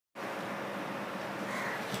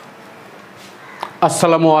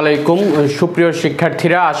আসসালামু আলাইকুম সুপ্রিয়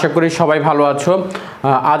শিক্ষার্থীরা, আশা করি সবাই ভালো আছো।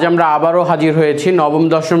 আজ আমরা আবারও হাজির হয়েছি নবম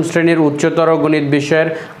দশম শ্রেণীর উচ্চতর গণিত বিষয়ের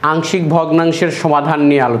আংশিক ভগ্নাংশের সমাধান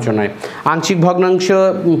নিয়ে আলোচনায়। আংশিক ভগ্নাংশ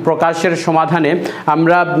প্রকাশের সমাধানে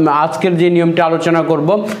আমরা আজকের যে নিয়মটি আলোচনা করব,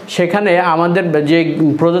 সেখানে আমাদের যে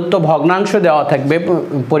প্রদত্ত ভগ্নাংশ দেওয়া থাকবে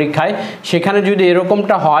পরীক্ষায়, সেখানে যদি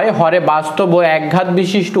এরকমটা হয়, হরে বাস্তব ও একঘাত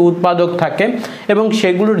বিশিষ্ট উৎপাদক থাকে এবং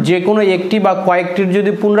সেগুলোর যে কোনো একটি বা কয়েকটির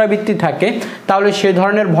যদি পুনরাবৃত্তি থাকে, তাহলে সে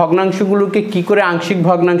ধরনের ভগ্নাংশগুলোকে কি করে আংশিক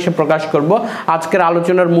ভগ্নাংশে প্রকাশ করব, আজকের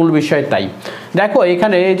আলোচনার মূল বিষয় তাই। দেখো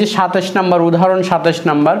এখানে এই যে 27 নম্বর উদাহরণ 27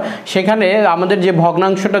 নম্বর, সেখানে আমাদের যে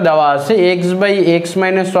ভগ্নাংশটা দেওয়া আছে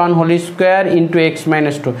x/x-1 whole square into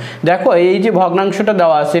x-2। দেখো এই যে ভগ্নাংশটা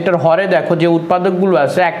দেওয়া আছে, এটার হরে দেখো যে উৎপাদকগুলো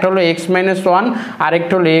আছে, একটা হলো x-1 আর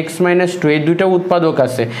একটা হলো x-2। এই দুইটা উৎপাদক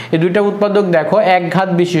আছে। এই দুইটা উৎপাদক দেখো একঘাত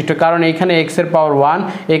বিশিষ্ট, কারণ এখানে x এর পাওয়ার 1,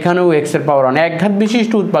 এখানেও x এর পাওয়ার 1, একঘাত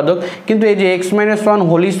বিশিষ্ট উৎপাদক। কিন্তু এই যে x-1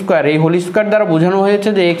 হোল স্কোয়ার, এই হোল স্কোয়ার দ্বারা বোঝানো হয়েছে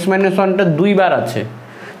যে x-1টা দুইবার আছে,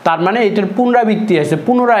 তার মানে এটার পুনরাবৃত্তি আছে,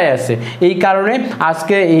 পুনরায় আছে। এই কারণে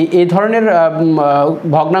আজকে এই ধরনের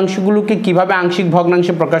ভগ্নাংশগুলোকে কিভাবে আংশিক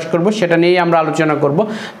ভগ্নাংশে প্রকাশ করব সেটা নিয়েই আমরা আলোচনা করব।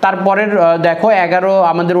 তারপরের দেখো 11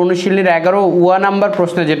 আমাদের অনুশীলনীর 11 নাম্বার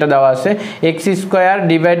প্রশ্নে যেটা দেওয়া আছে x²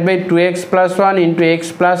 divide by 2x + 1 into x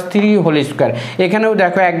 + 3 whole square. এখানেও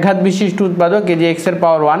দেখো একঘাত বিশিষ্ট উৎপাদক, এই যে x এর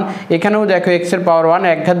পাওয়ার 1, এখানেও দেখো x এর পাওয়ার 1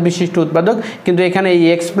 একঘাত বিশিষ্ট উৎপাদক, কিন্তু এখানে এই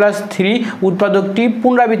x + 3 উৎপাদকটি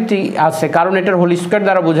পুনরাবৃত্তি আছে, কারণ এটার হোল স্কোয়ার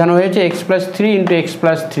দ্বারা বোঝানো হয়েছে x + 3 ইন্টু x +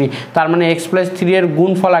 3। তার মানে x + 3 এর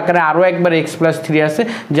গুণফল আকারে আরও একবার x + 3 আছে,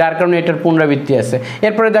 যার কারণে এটার পুনরাবৃত্তি আছে।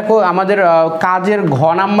 এরপরে দেখো আমাদের কাজের ঘ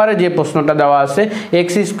নাম্বারে যে প্রশ্নটা দেওয়া আছে x²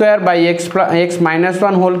 by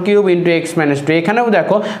x-1 whole cube into x-2। এখানেও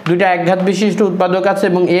দেখো দুইটা একঘাত বিশিষ্ট উৎপাদক আছে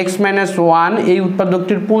এবং x-1 এই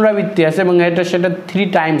উৎপাদকটির পুনরাবৃত্তি আছে এবং এটা সেটা 3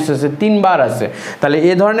 টাইমস আছে, 3 বার আছে। তাহলে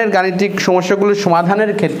এই ধরনের গাণিতিক সমস্যাগুলোর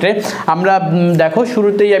সমাধানের ক্ষেত্রে আমরা দেখো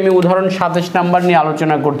শুরুতেই আমি উদাহরণ 27 নাম্বার নিয়ে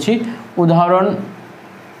আলোচনা করছি। উদাহরণ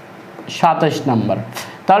 27 নাম্বার।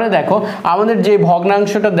 তাহলে দেখো আমাদের যে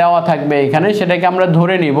ভগ্নাংশটা দেওয়া থাকবে এখানে, সেটাকে আমরা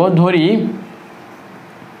ধরে নিব, ধরি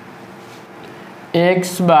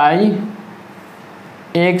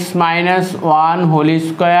x/x-1 whole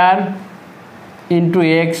square into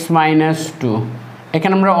x-2।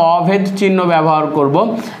 এখানে আমরা অভেদ চিহ্ন ব্যবহার করব।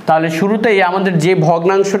 তাহলে শুরুতেই আমাদের যে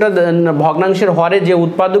ভগ্নাংশের হরে যে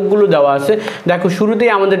উৎপাদকগুলো দেওয়া আছে, দেখো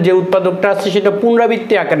শুরুতেই আমাদের যে উৎপাদকটা আছে সেটা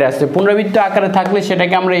পুনরাবৃত্তি আকারে আছে। পুনরাবৃত্তি আকারে থাকলে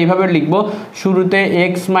সেটাকে আমরা এইভাবে লিখব, শুরুতে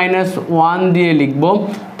x-1 দিয়ে লিখব,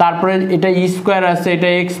 তারপরে এটা স্কোয়ার আছে, এটা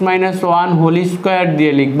x-1 হোল স্কোয়ার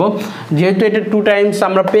দিয়ে লিখব। যেহেতু এটা 2 টাইমস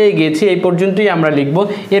আমরা পেয়ে গেছি, এই পর্যন্তই আমরা লিখব।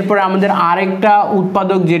 এরপরে আমাদের আরেকটা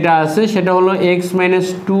উৎপাদক যেটা আছে সেটা হলো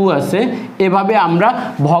x-2 আছে। এভাবে আমরা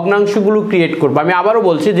ভগ্নাংশগুলো ক্রিয়েট করব। আমি আবারও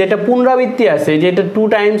বলছি, যেটা পুনরাবৃত্তি আছে, যেটা 2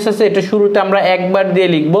 টাইমস আছে, এটা শুরুতে আমরা একবার দিয়ে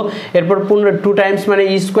লিখব, এরপর 2 টাইমস মানে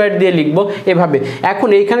স্কোয়ার দিয়ে লিখব, এভাবে। এখন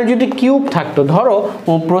এইখানে যদি কিউব থাকতো, ধরো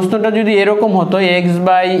প্রশ্নটা যদি এরকম হতো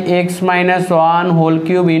x/x-1 whole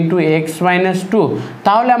cube into x-2,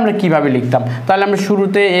 তাহলে আমরা কিভাবে লিখতাম? তাহলে আমরা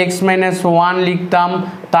শুরুতে x-1 লিখতাম,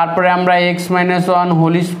 তারপরে আমরা x-1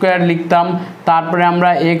 হোল স্কোয়ার লিখতাম, তারপরে আমরা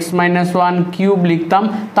x-1 কিউব লিখতাম,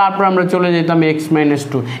 তারপর আমরা চলে যেতাম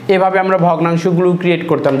x-2। এভাবে আমরা ভগ্নাংশগুলো ক্রিয়েট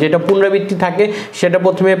করতাম। যেটা পুনরাবৃত্তি থাকে সেটা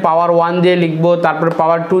প্রথমে পাওয়ার 1 দিয়ে লিখব, তারপরে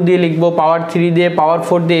পাওয়ার 2 দিয়ে লিখব, পাওয়ার 3 দিয়ে, পাওয়ার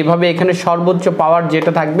 4 দিয়ে, এভাবে এখানে সর্বোচ্চ পাওয়ার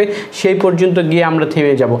যেটা থাকবে সেই পর্যন্ত গিয়ে আমরা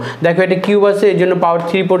থেমে যাব। দেখো এটা কিউব আছে, এই জন্য পাওয়ার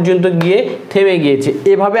 3 পর্যন্ত গিয়ে থেমে গিয়েছে।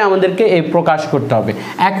 এভাবে আমাদেরকে এই প্রকাশ করতে হবে।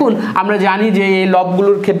 এখন আমরা জানি যে এই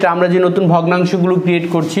লবগুলোর ক্ষেত্রে আমরা যে নতুন ভগ্নাংশগুলো ক্রিয়েট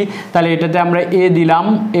করছি, তাহলে এটাতে আমরা a দিলাম,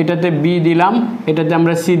 এটাতে b দিলাম, এটাতে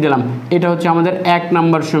আমরা c দিলাম। এটা হচ্ছে আমাদের 1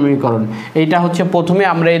 নম্বর সমীকরণ। এইটা হচ্ছে প্রথমে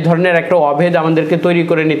আমরা এই ধরনের একটা অভেদ আমাদেরকে তৈরি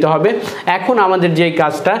করে নিতে হবে। এখন আমাদের যে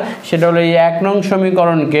কাজটা সেটা হলো এই 1 নং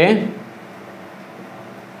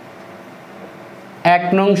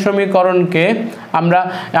সমীকরণকে আমরা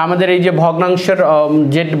আমাদের এই যে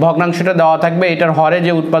ভগ্নাংশটা দেওয়া থাকবে, এটার হরে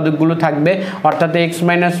যে উৎপাদকগুলো থাকবে, অর্থাৎ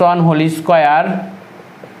x-1 whole square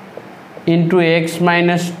into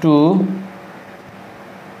x-2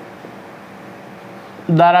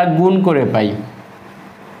 দ্বারা গুণ করে পাই।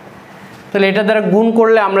 তাহলে এটা দ্বারা গুণ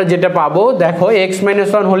করলে আমরা যেটা পাবো, দেখো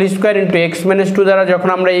x-1 whole square into x-2 দ্বারা যখন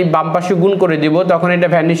আমরা এই বাম পাশে গুণ করে দিব, তখন এটা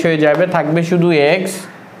ভ্যানিশ হয়ে যাবে, থাকবে শুধু x,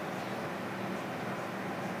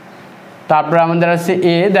 তারপরে আমাদের আছে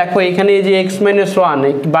a। দেখো এখানে এই যে x-1,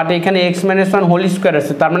 বাট এখানে x-1 হোল স্কোয়ার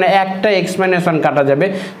আছে, তার মানে একটা x-1 কাটা যাবে,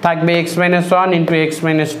 থাকবে x-1 ইন্টু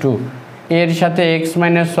x-2, এর সাথে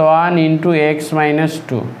x-1 ইন্টু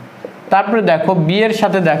x-2। তারপরে দেখো বি এর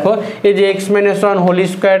সাথে দেখো এই যে x-1 হোল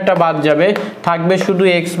স্কোয়ারটা বাদ যাবে, থাকবে শুধু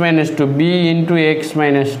x-2, b ইন্টু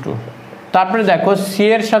x-2। তারপরে দেখো সি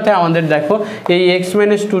এর সাথে আমাদের দেখো এই x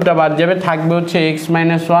 - 2টা বাদ যাবে, থাকবে হচ্ছে x -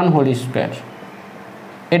 1 হোল স্কয়ার।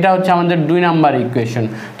 এটা হচ্ছে আমাদের 2 নাম্বার ইকুয়েশন।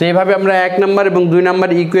 তো এইভাবে আমরা 1 নাম্বার এবং 2 নাম্বার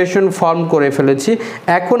ইকুয়েশন ফর্ম করে ফেলেছি।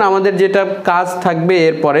 এখন আমাদের যেটা কাজ থাকবে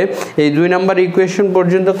এরপরে এই 2 নাম্বার ইকুয়েশন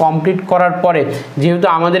পর্যন্ত কমপ্লিট করার পরে, যেহেতু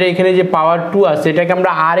আমাদের এখানে যে পাওয়ার 2 আছে এটাকে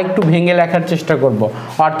আমরা আর একটু ভেঙে লেখার চেষ্টা করব।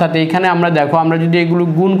 অর্থাৎ এখানে আমরা দেখো আমরা যদি এগুলো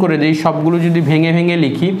গুণ করে দিই, সবগুলো যদি ভেঙে ভেঙে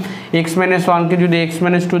লিখি, x - 1কে যদি x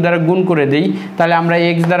 - 2 দ্বারা গুণ করে দিই, তাহলে আমরা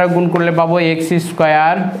x দ্বারা গুণ করলে পাবো x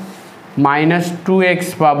স্কয়ার মাইনাস 2x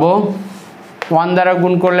পাবো, 1 দ্বারা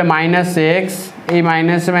গুণ করলে -x, এই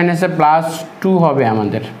মাইনাসে মাইনাসে +2 হবে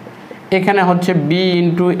আমাদের। এখানে হচ্ছে b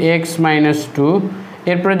ইন্টু x - 2।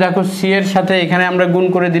 এরপরে দেখো c এর সাথে এখানে আমরা গুণ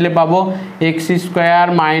করে দিলে পাবো x square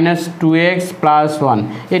minus 2x plus 1।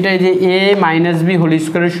 এটাই যে a মাইনাস b হোল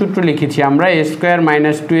স্কয়ারের সূত্র লিখেছি আমরা, a square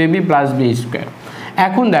minus 2ab plus b square.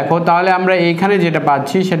 এখন দেখো তাহলে আমরা এইখানে যেটা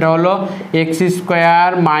পাচ্ছি সেটা হলো x square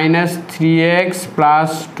minus 3x plus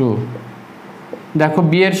 2। দেখো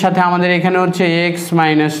বি এর সাথে আমাদের এখানে হচ্ছে x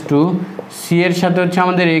 - 2, সি এর সাথে হচ্ছে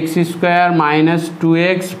আমাদের x square minus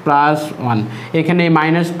 2x plus 1। এখানে এই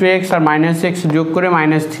 -2x আর -x যোগ করে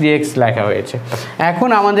 -3x লেখা হয়েছে। এখন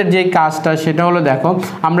আমাদের যে কাজটা সেটা হলো দেখো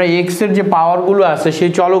আমরা x এর যে পাওয়ারগুলো আছে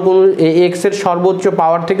সেই চলক x এর সর্বোচ্চ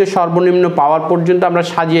পাওয়ার থেকে সর্বনিম্ন পাওয়ার পর্যন্ত আমরা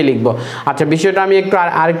সাজিয়ে লিখব। আচ্ছা, বিষয়টা আমি একটু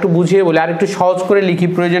আরেকটু বুঝিয়ে বলি, আরেকটু সহজ করে লিখি,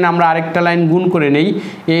 প্রয়োজনে আমরা আরেকটা লাইন গুণ করে নেই।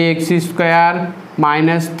 ax square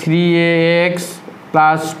minus 3ax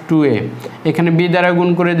plus 2a, এখানে b দ্বারা গুণ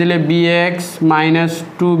করে দিলে bx মাইনাস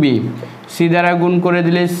 2b, c দ্বারা গুণ করে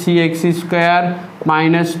দিলে cx square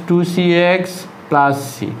minus 2cx plus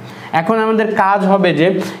c। এখন আমাদের কাজ হবে যে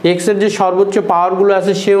x এর যে সর্বোচ্চ পাওয়ারগুলো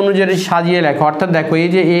আছে সেই অনুযায়ী সাজিয়ে লেখা। অর্থাৎ দেখো এই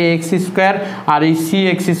যে ax স্কয়ার আর এই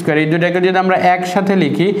cx স্কয়ার, এই দুটাকে যদি আমরা একসাথে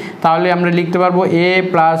লিখি তাহলে আমরা লিখতে পারবো a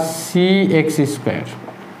প্লাস cx স্কয়ার।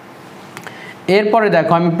 এরপরে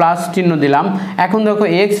দেখো আমি প্লাস চিহ্ন দিলাম। এখন দেখো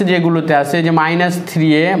x যেগুলোতে আছে যে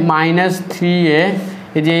 -3a,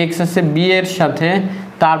 এই যে x আছে b এর সাথে,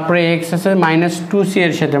 তারপরে x আছে -2c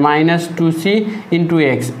এর সাথে, -2c ইন্টু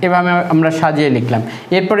x, এভাবে আমরা সাজিয়ে লিখলাম।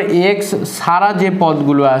 এরপরে x সারা যে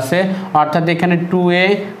পদগুলো আছে অর্থাৎ এখানে 2a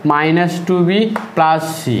minus 2b plus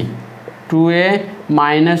c, 2a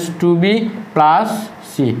minus 2b plus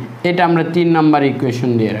c, এটা আমরা 3 নাম্বার ইকুয়েশন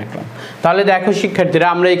দিয়ে রাখলাম। তাহলে দেখো শিক্ষার্থীরা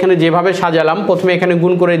আমরা এখানে যেভাবে সাজালাম, প্রথমে এখানে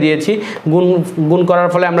গুণ করে দিয়েছি, গুণ করার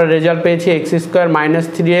ফলে আমরা রেজাল্ট পেয়েছি x square minus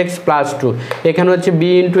 3x plus 2, এখানে হচ্ছে b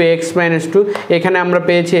ইন্টু x মাইনাস 2, এখানে আমরা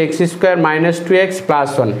পেয়েছি x square minus 2x plus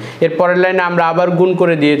 1। এরপরের লাইনে আমরা আবার গুণ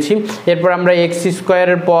করে দিয়েছি, এরপর আমরা x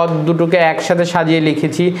স্কয়ারের পদ দুটোকে একসাথে সাজিয়ে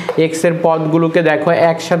লিখেছি, x এর পদগুলোকে দেখো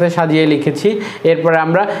একসাথে সাজিয়ে লিখেছি। এরপরে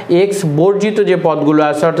আমরা x বর্জিত যে পদগুলো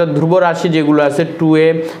আছে অর্থাৎ ধ্রুব রাশি যেগুলো আছে 2a,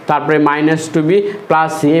 তারপরে -2b প্লাস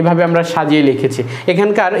c, এইভাবে আমরা সাজিয়ে লিখেছি।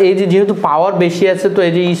 এখানকার এই যে যেহেতু পাওয়ার বেশি আছে তো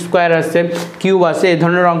এই যে স্কয়ার আছে, কিউব আছে, এই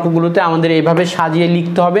ধরনের অঙ্কগুলোতে আমাদের এইভাবে সাজিয়ে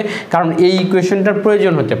লিখতে হবে, কারণ এই ইকুয়েশনটার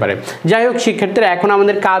প্রয়োজন হতে পারে। যাই হোক শিক্ষার্থীরা, এখন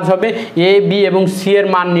আমাদের কাজ হবে a, b এবং c এর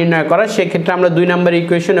মান নির্ণয় করা। সেক্ষেত্রে আমরা 2 নাম্বার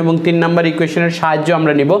ইকুয়েশন এবং 3 নাম্বার ইকুয়েশনের সাহায্য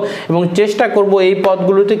আমরা নিব এবং চেষ্টা করব এই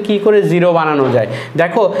পদগুলোতে কি করে 0 বানানো যায়।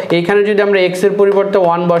 দেখো এইখানে যদি আমরা x এর পরিবর্তে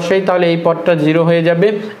 1 বসাই তাহলে এই পদটা 0 হয়ে যাবে,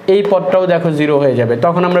 এই পদটাও দেখো 0 হয়ে যাবে,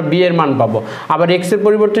 তখন আমরা b এর মান পাবো। আবার x এর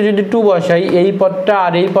পরিবর্তে যদি 2 বসাই এই পদটা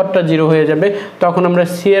আর এই পদটা 0 হয়ে যাবে, তখন আমরা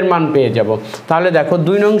c এর মান পেয়ে যাব। তাহলে দেখো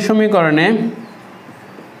 2 নং সমীকরণে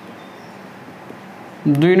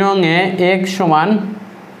 2 নং এ x সমান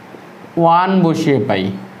 1 বসিয়ে পাই।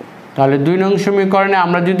 তাহলে 2 নং সমীকরণে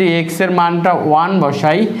আমরা যদি x এর মানটা 1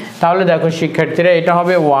 বসাই তাহলে দেখো শিক্ষার্থীরা এটা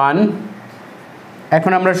হবে 1।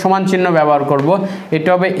 এখন আমরা সমান চিহ্ন ব্যবহার করব, এটা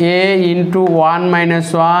হবে a into 1 minus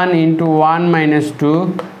 1 into 1 minus 2,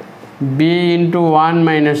 b into 1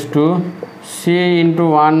 minus 2, c into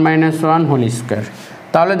 1 minus 1 whole square.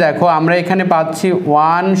 তাহলে দেখো আমরা এখানে পাচ্ছি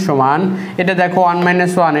 1 সমান, এটা দেখো 1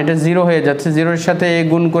 মাইনাস 1, এটা 0 হয়ে যাচ্ছে, 0 এর সাথে a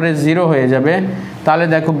গুণ করে 0 হয়ে যাবে। তাহলে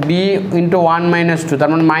দেখো b ইন্টু 1 মাইনাস 2 তার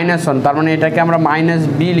মানে -1, তার মানে এটাকে আমরা মাইনাস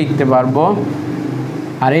b লিখতে পারবো।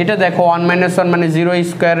 আর এটা দেখো 1 মাইনাস 1 মানে 0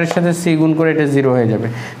 স্কয়ারের সাথে c গুণ করে এটা 0 হয়ে যাবে,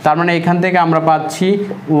 তার মানে এখান থেকে আমরা পাচ্ছি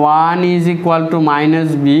 1 is equal to minus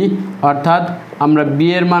b, অর্থাৎ আমরা b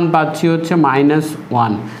এর মান পাচ্ছি হচ্ছে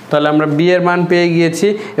 -1। তাহলে আমরা b এর মান পেয়ে গিয়েছি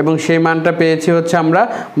এবং সেই মানটা পেয়েছি হচ্ছে আমরা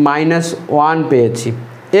 -1 পেয়েছি।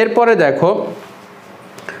 এরপরে দেখো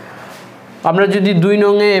আমরা যদি 2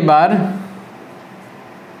 নং এ এবার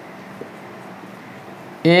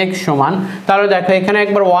x সমান, তাহলে দেখো এখানে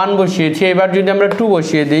একবার 1 বসিয়েছি, এবার যদি আমরা 2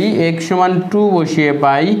 বসিয়ে দিই, x সমান 2 বসিয়ে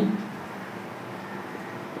পাই,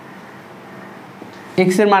 x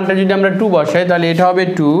এর মানটা যদি আমরা 2 বসাই তাহলে এটা হবে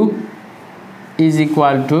 2 ইজ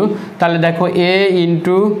ইকুয়াল টু, তাহলে দেখো a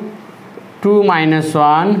into 2 minus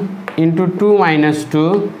 1 into 2 minus 2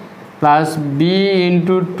 plus B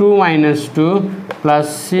into 2 minus 2 plus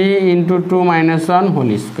C into 2 minus 1 whole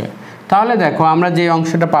square. তাহলে দেখো আমরা যে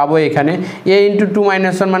অংশটা পাবো এখানে এ ইন্টু 2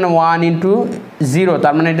 মাইনাস 1 মানে 1 ইন্টু 0,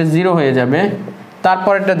 তার মানে এটা 0 হয়ে যাবে।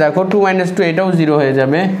 তারপর এটা দেখো 2 মাইনাস 2 এটাও 0 হয়ে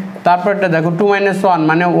যাবে। তারপর এটা দেখো 2 মাইনাস 1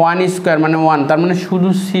 মানে 1 স্কোয়ার মানে 1, তার মানে শুধু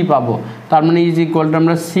সি পাবো। তার মানে ইজ ইকুয়াল টু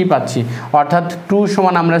আমরা সি পাচ্ছি, অর্থাৎ 2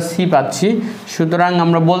 সমান আমরা সি পাচ্ছি। সুতরাং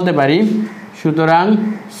আমরা বলতে পারি, সুতরাং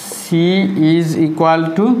সি ইজ ইকুয়াল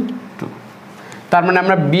টু 2। তার মানে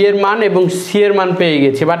আমরা বি এর মান এবং সি এর মান পেয়ে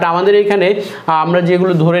গেছি। বাট আমাদের এখানে আমরা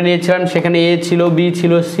যেগুলো ধরে নিয়েছিলাম সেখানে এ ছিল, বি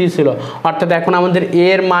ছিল, সি ছিল, অর্থাৎ এখন আমাদের এ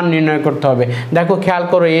এর মান নির্ণয় করতে হবে। দেখো খেয়াল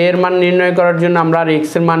করো, এ এর মান নির্ণয় করার জন্য আমরা আর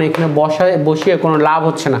এক্স এর মান এখানে বসিয়ে কোনো লাভ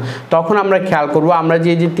হচ্ছে না। তখন আমরা খেয়াল করব, আমরা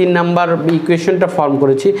যে 3 নাম্বার ইকুয়েশনটা ফর্ম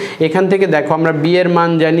করেছি এখান থেকে দেখো আমরা বি এর মান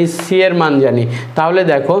জানি, সি এর মান জানি। তাহলে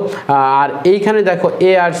দেখো আর এইখানে দেখো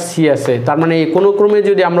এ আর সি আছে, তার মানে কোনো ক্রমে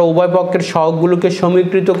যদি আমরা উভয় পক্ষের সহগগুলোকে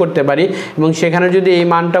সমীকৃত করতে পারি এবং সেখানে যদি এই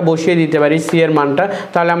মানটা বসিয়ে দিতে পারি সি এর মানটা,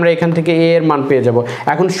 তাহলে আমরা এখান থেকে এ এর মান পেয়ে যাব।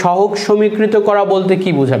 এখন সহগ সমীকৃত করা বলতে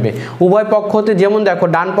কি বোঝাবে? উভয় পক্ষ হতে যেমন দেখো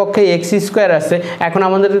ডান পক্ষে এক্স স্কোয়ার আছে, এখন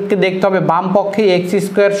আমাদেরকে দেখতে হবে বাম পক্ষে এক্স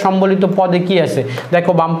স্কোয়ার সম্বলিত পদে কি আছে।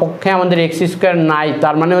 দেখো বাম পক্ষে আমাদের এক্স স্কোয়ার নাই,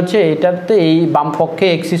 তার মানে হচ্ছে এটাতে এই বাম পক্ষে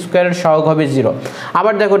এক্স স্কোয়ারের সহগ হবে 0।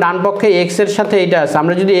 আবার দেখো ডান পক্ষে এক্স এর সাথে এটা আছে,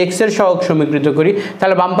 আমরা যদি এক্স এর সহগ সমীকৃত করি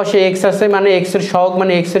তাহলে বাম পাশে এক্স আছে, মানে এক্স এর সহগ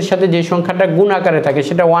মানে এক্স এর সাথে যে সংখ্যাটা গুণ আকারে থাকে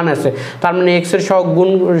সেটা 1 আছে, তার মানে এক্স এর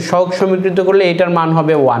সহগ সমীকৃত করলে এটার মান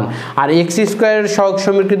হবে 1। আর এক্স স্কোয়ারের সহগ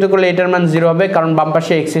সমীকৃত করলে এটার মান 0 হবে, কারণ বাম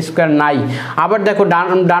পাশে এক্স স্কোয়ার নাই। আবার দেখো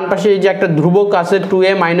ডান পাশে এই যে একটা ধ্রুবক আছে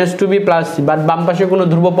 2a minus 2b plus C, but বাম পাশে কোনো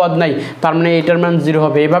ধ্রুব পদ নাই, তার মানে এটার মান 0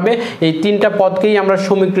 হবে। এভাবে এই 3টা পদকেই আমরা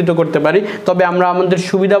সমীকৃত করতে পারি, তবে আমরা আমাদের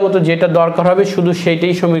সুবিধা মতো যেটা দরকার হবে শুধু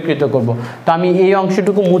সেইটাই সমীকৃত করব। তো আমি এই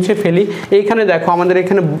অংশটুকু মুছে ফেলি। এইখানে দেখো আমাদের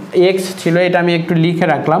এখানে এক্স ছিল, এটা আমি একটু লিখে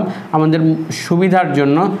রাখলাম আমাদের সুবিধার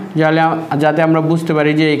জন্য, যাতে আমরা বুঝতে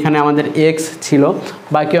পারি যে এখানে আমাদের এক্স ছিল।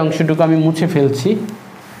 বাকি অংশটুকু আমি মুছে ফেলছি।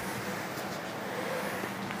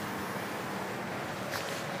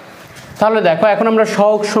 তাহলে দেখো এখন আমরা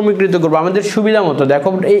সহগ সমীকৃত করবো আমাদের সুবিধা মতো। দেখো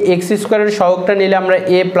এই এক্স স্কোয়ারের সহগটা নিলে আমরা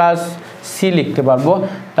এ প্লাস সি লিখতে পারবো।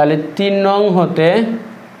 তাহলে 3 নং হতে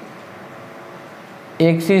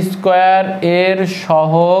এক্স স্কোয়ার এর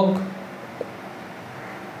সহগ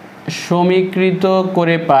সমীকৃত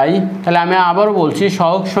করে পাই। তাহলে আমি আবারও বলছি,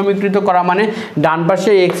 সহগ সমীকৃত করা মানে ডান পাশে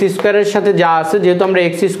এক্স স্কোয়ারের সাথে যা আছে, যেহেতু আমরা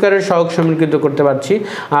এক্স স্কোয়ারের সহগ সমীকৃত করছি,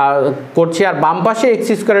 আর বাম পাশে এক্স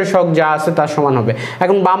স্কোয়ারের সহগ যা আছে তার সমান হবে।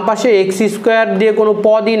 এখন বাম পাশে এক্স স্কোয়ার দিয়ে কোনো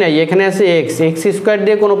পদই নাই, এখানে আছে এক্স স্কোয়ার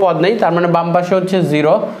দিয়ে কোনো পদ নেই, তার মানে বাম পাশে হচ্ছে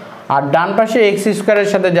 0। আর ডান পাশে এক্স স্কোয়ারের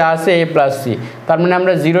সাথে যা আছে এ প্লাস সি, তার মানে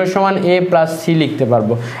আমরা 0 সমান এ প্লাস সি লিখতে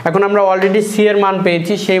পারবো। এখন আমরা অলরেডি সি এর মান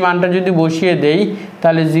পেয়েছি, সেই মানটা যদি বসিয়ে দেই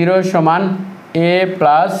তাহলে 0 সমান এ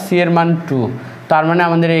প্লাস সি এর মান 2, তার মানে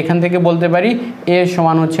আমাদের এখান থেকে বলতে পারি এ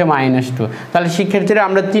সমান হচ্ছে -2। তাহলে শিক্ষার্থীরা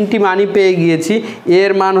আমরা 3টি মানই পেয়ে গিয়েছি। এ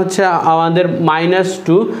এর মান হচ্ছে আমাদের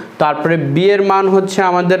 -2, তারপরে বি এর মান হচ্ছে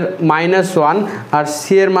আমাদের -1 আর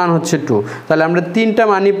সি এর মান হচ্ছে 2। তাহলে আমরা 3টা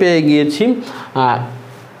মানই পেয়ে গিয়েছি।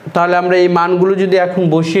 তাহলে আমরা এই মানগুলো যদি এখন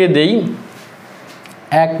বসিয়ে দেই,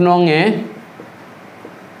 1 নং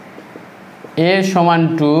এ সমান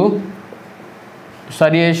 -2,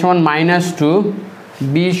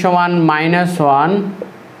 বি সমান -1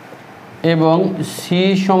 এবং সি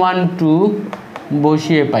সমান 2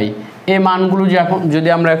 বসিয়ে পাই। এই মানগুলো যদি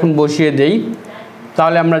আমরা এখন বসিয়ে দেই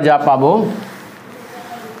তাহলে আমরা যা পাবো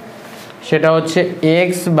সেটা হচ্ছে x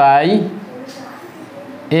by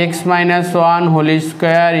x minus 1 whole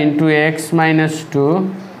square into x minus 2।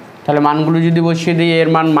 তাহলে মানগুলো যদি বসিয়ে দিই, এর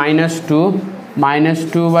মান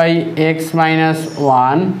 -2 বাই এক্স মাইনাস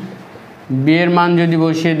 1, বি এর মান যদি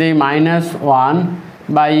বসিয়ে দিই -1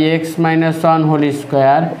 by x minus 1 whole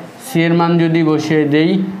square, C এর মান যদি বসিয়ে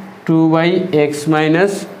দিই 2 বাই এক্স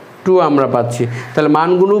মাইনাস 2 আমরা পাচ্ছি। তাহলে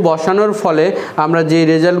মানগুলো বসানোর ফলে আমরা যে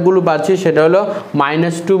রেজাল্টগুলো পাচ্ছি সেটা হলো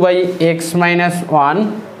 -2 by x minus 1,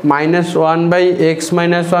 -1 by x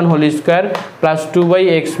minus 1 whole square plus 2 by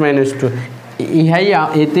x minus 2। ইহাই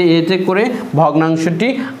এতে করে ভগ্নাংশটি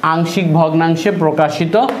আংশিক ভগ্নাংশে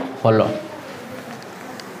প্রকাশিত হলো।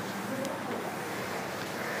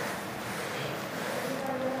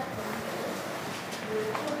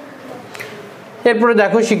 এরপরে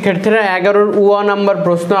দেখো শিক্ষার্থীরা 11-র নাম্বার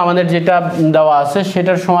প্রশ্ন আমাদের যেটা দেওয়া আছে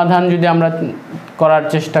সেটার সমাধান যদি আমরা করার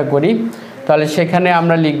চেষ্টা করি, তাহলে সেখানে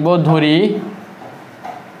আমরা লিখব, ধরি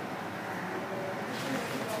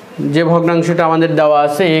যে ভগ্নাংশটা আমাদের দেওয়া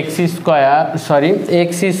আছে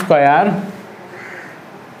x square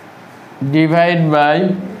divide by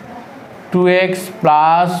 2x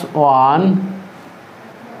plus 1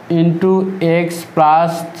 into x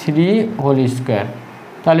plus 3 whole square.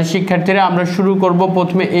 তাহলে শিক্ষার্থীরা আমরা শুরু করব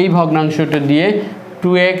প্রথমে এই ভগ্নাংশটা দিয়ে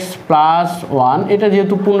 2x প্লাস 1, এটা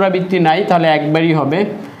যেহেতু পুনরাবৃত্তি নাই তাহলে একবারই হবে।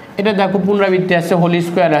 এটা দেখো পুনরাবৃত্তি আছে, হোল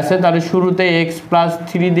স্কোয়ার আছে, তাহলে শুরুতে এক্স প্লাস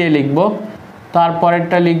 3 দিয়ে লিখব,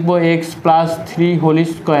 তারপরেরটা লিখব এক্স প্লাস 3 হোল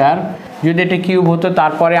স্কোয়ার। যদি এটা কিউব হতো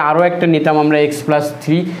তারপরে আরও একটা নিতাম আমরা x plus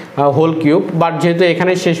 3 whole cube, but যেহেতু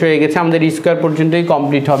এখানে শেষ হয়ে গেছে আমাদের স্কোয়ার পর্যন্তই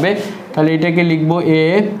কমপ্লিট হবে। তাহলে এটাকে লিখব এ,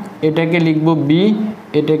 এটাকে লিখব বি,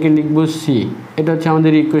 এটাকে লিখব সি। এটা হচ্ছে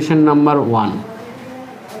আমাদের ইকুয়েশন নাম্বার 1।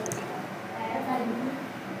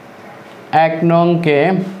 1 নংকে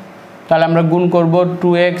তাহলে আমরা গুণ করব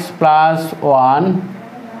 2x plus 1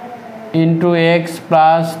 into x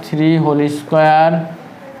plus 3 whole square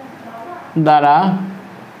দ্বারা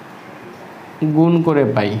গুণ করে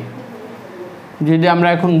পাই। যদি আমরা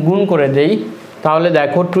এখন গুণ করে দেই তাহলে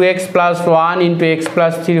দেখো 2x plus 1 into x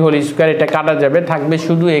plus 3 whole square, এটা কাটা যাবে, থাকবে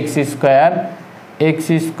শুধু এক্স স্কোয়ার। এক্স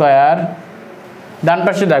স্কোয়ার ডান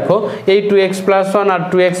পাশে দেখো এই 2x প্লাস 1 আর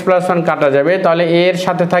 2x প্লাস 1 কাটা যাবে, তাহলে এর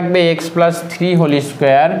সাথে থাকবে এক্স প্লাস 3 হোল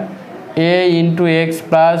স্কোয়ার, এ into x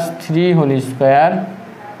plus 3 whole square.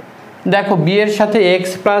 দেখো বি এর সাথে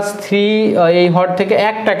এক্স প্লাস 3 এই হর থেকে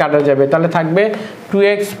একটা কাটা যাবে, তাহলে থাকবে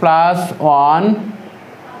 2x plus 1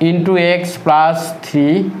 into x plus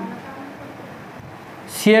 3।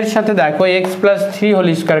 C এর সাথে দেখো এক্স প্লাস 3 হোল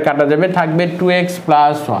স্কোয়ার কাটা যাবে, থাকবে 2x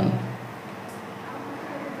প্লাস 1।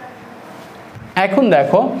 এখন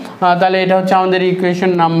দেখো তাহলে এটা হচ্ছে আমাদের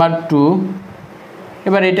ইকুয়েশন নাম্বার 2।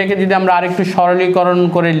 এবার এটাকে যদি আমরা আরেকটু সরলীকরণ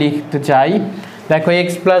করে লিখতে চাই, দেখো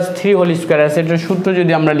এক্স প্লাস 3 হোল স্কোয়ার আছে, এটার সূত্র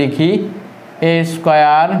যদি আমরা লিখি এ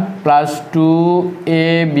square plus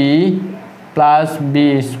 2ab plus B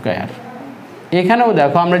square. এখানেও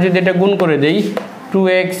দেখো আমরা যদি এটা গুণ করে দেই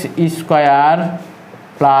 2x স্কোয়ার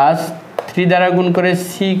প্লাস 3 দ্বারা গুণ করে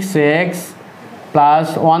 6x প্লাস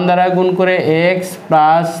 1 দ্বারা গুণ করে x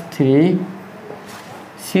প্লাস 3,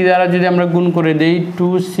 সি দ্বারা যদি আমরা গুণ করে দেই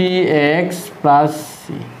 2cx প্লাস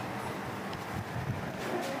সি।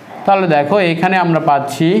 তাহলে দেখো এখানে আমরা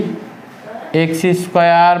পাচ্ছি x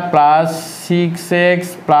square plus 6x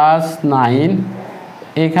plus 9,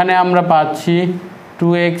 এখানে আমরা পাচ্ছি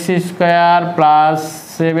 2x square plus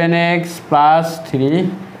 7x plus 3,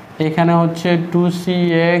 এখানে হচ্ছে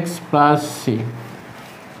 2cx প্লাস সি।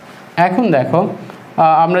 এখন দেখো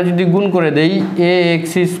আমরা যদি গুণ করে দেই এ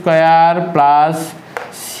x square plus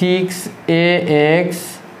 6ax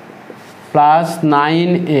plus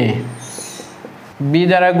 9a, B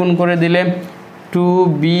দ্বারা গুণ করে দিলে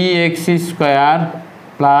 2bx square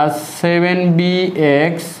plus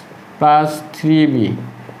 7bx plus 3b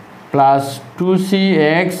plus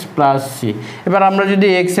 2cx plus C. এবার আমরা যদি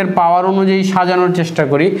এক্স এর পাওয়ার অনুযায়ী সাজানোর চেষ্টা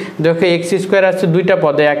করি, দেখো এক্স স্কোয়ার আছে দুইটা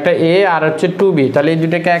পদে, একটা এ আর হচ্ছে 2b, তাহলে এই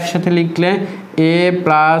দুটাকে একসাথে লিখলে এ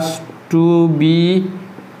প্লাস 2b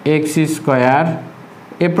এক্স স্কোয়ার।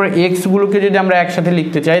 এরপর এক্সগুলোকে যদি আমরা একসাথে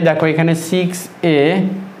লিখতে চাই, দেখো এখানে 6a,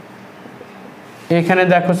 এখানে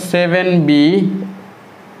দেখো 7b,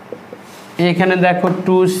 এখানে দেখো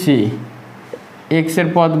 2c, এক্স এর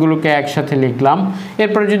পদগুলোকে একসাথে লিখলাম।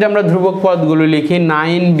 এরপর যদি আমরা ধ্রুবক পদগুলো লিখি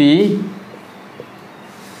 9b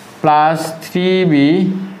plus 3b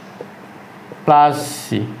plus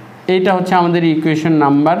C, এইটা হচ্ছে আমাদের ইকুয়েশন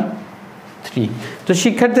নাম্বার 3। তো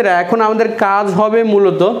শিক্ষার্থীরা এখন আমাদের কাজ হবে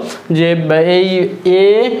মূলত যে এই এ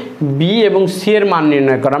বি এবং সি এর মান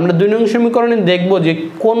নির্ণয় করা। আমরা 2 নং সমীকরণে দেখব যে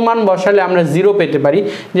কোন মান বসালে আমরা 0 পেতে পারি।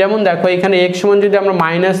 যেমন দেখো এখানে x সমান যদি আমরা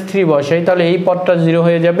 -3 বসাই তাহলে এই পদটা 0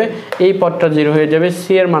 হয়ে যাবে, এই পদটা 0 হয়ে যাবে,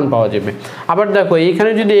 সি এর মান পাওয়া যাবে। আবার দেখো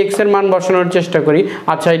এইখানে যদি x এর মান বসানোর চেষ্টা করি,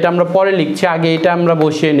 আচ্ছা এটা আমরা পরে লিখছি, আগে এটা আমরা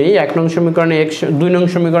বসিয়ে নেই। 1 নং সমীকরণে x, 2 নং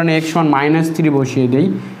সমীকরণে x সমান -3 বসিয়ে দেই।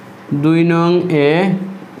 2 নং এ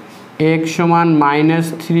x সমান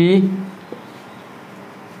 -3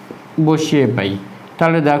 বসিয়ে পাই,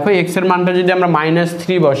 তাহলে দেখো x এর মানটা যদি আমরা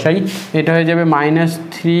 -3 বসাই, এটা হয়ে যাবে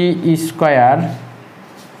 -3 স্কোয়ার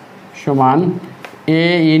সমান a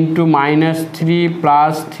into -3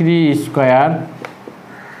 plus 3 square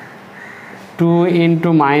 2 into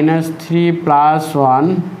 -3 plus 1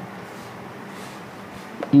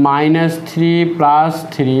 -3 plus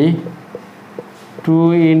 3 2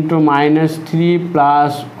 into -3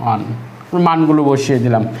 plus 1, মানগুলো বসিয়ে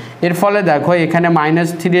দিলাম। এর ফলে দেখো এখানে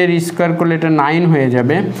 -3 এর স্কোয়ার করলে এটা 9 হয়ে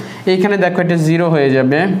যাবে, এইখানে দেখো এটা 0 হয়ে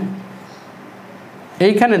যাবে।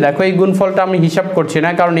 এইখানে দেখো এই গুণফলটা আমি হিসাব করছি না,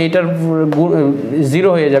 কারণ এইটার 0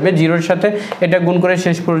 হয়ে যাবে, 0-এর সাথে এটা গুণ করে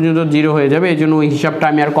শেষ পর্যন্ত 0 হয়ে যাবে, এই জন্য ওই হিসাবটা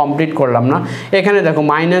আমি আর কমপ্লিট করলাম না। এখানে দেখো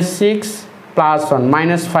 -6 প্লাস 1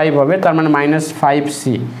 -5 হবে, তার মানে -5c,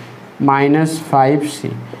 -5c।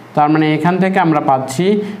 তার মানে এখান থেকে আমরা পাচ্ছি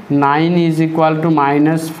 9 ইজ ইকুয়াল টু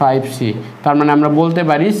 -5c। তার মানে আমরা বলতে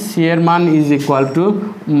পারি সি এর মান ইজ ইকুয়াল টু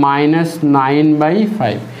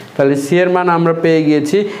 -9/5। তাহলে সি এর মান আমরা পেয়ে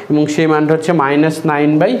গিয়েছি এবং সেই মানটা হচ্ছে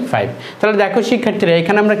 -9/5। তাহলে দেখো শিক্ষার্থীরা,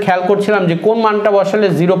 এখানে আমরা খেয়াল করছিলাম যে কোন মানটা বসালে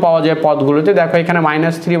 0 পাওয়া যায় পদগুলোতে। দেখো এখানে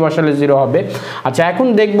 -3 বসালে 0 হবে। আচ্ছা, এখন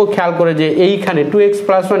দেখবো খেয়াল করে যে এইখানে 2x +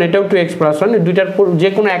 1, এটাও 2x + 1, দুইটার যে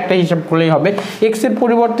কোনো একটা হিসাব করলেই হবে। x এর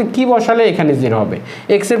পরিবর্তে কি বসালে এখানে 0 হবে?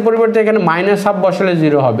 x এর পরিবর্তে এখানে -1/2 বসালে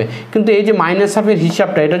 0 হবে। কিন্তু এই যে -1/2 এর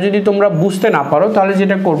হিসাবটা, এটা যদি তোমরা বুঝতে না পারো তাহলে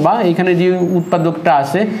যেটা করবা, এখানে যে উৎপাদকটা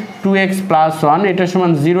আছে 2x + 1, এটা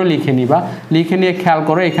সমান 0 লিখে নিবা। লিখে নিয়ে খেয়াল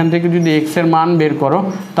করো, এখান থেকে যদি x এর মান বের করো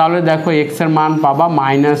তাহলে দেখো x এর মান পাবা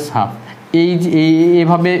 -1/2।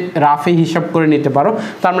 এইভাবে রাফে হিসাব করে নিতে পারো।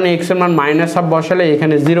 তার মানে x এর মান -1/2 বসালে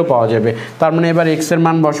এখানে 0 পাওয়া যাবে। তার মানে এবার x এর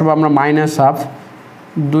মান বসাবো আমরা -1/2।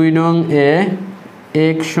 2 নং এ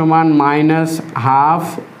x সমান -1/2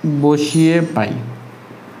 বসিয়ে পাই।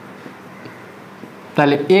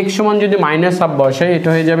 তাহলে x সমান যদি -1/2 বসাই, এটা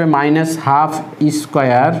হয়ে যাবে -1/2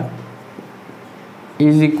 square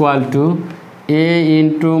is equal to a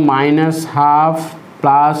into -1/2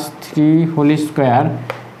 plus 3 whole square,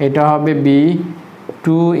 এটা হবে b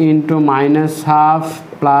 2 ইন্টু -1/2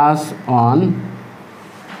 প্লাস 1,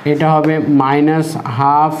 এটা হবে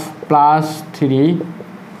 -1/2 প্লাস 3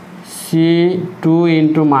 c 2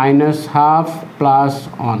 ইন্টু -1/2 প্লাস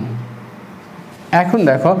 1। এখন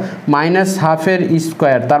দেখো -1/2 এর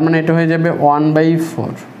স্কোয়ার, তার মানে এটা হয়ে যাবে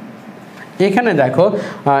 1/4। এখানে দেখো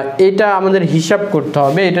এটা আমাদের হিসাব করতে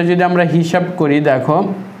হবে। এটা যদি আমরা হিসাব করি, দেখো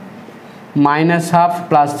 -1/2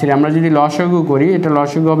 প্লাস 3, আমরা যদি লসাগু করি, এটা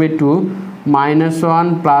লসাগু হবে 2 -1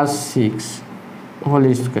 প্লাস 6 হোল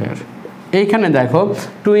স্কোয়ার। এইখানে দেখো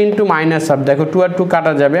 2 ইন্টু -1/2, দেখো 2 আর 2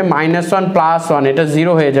 কাটা যাবে, -1 প্লাস 1, এটা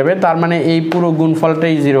 0 হয়ে যাবে। তার মানে এই পুরো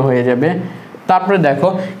গুণফলটাই 0 হয়ে যাবে। তারপরে দেখো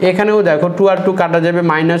এখানেও দেখো 2 আর 2 কাটা যাবে,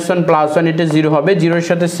 -1 প্লাস 1, এটা 0 হবে। 0-এর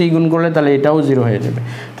সাথে c গুণ করলে তাহলে এটাও 0 হয়ে যাবে।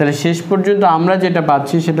 তাহলে শেষ পর্যন্ত আমরা যেটা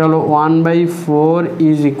পাচ্ছি সেটা হলো 1/4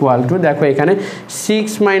 ইজ ইকুয়াল টু, দেখো এখানে 6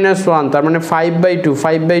 - 1, তার মানে 5/2,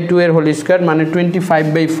 5/2 এর হোল স্কোয়ার মানে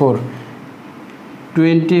 25/4,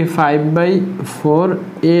 25/4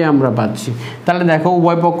 এ আমরা পাচ্ছি। তাহলে দেখো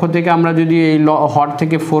উভয় পক্ষ থেকে আমরা যদি এই হর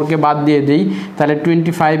থেকে 4কে বাদ দিয়ে দিই, তাহলে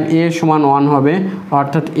 25a সমান 1 হবে,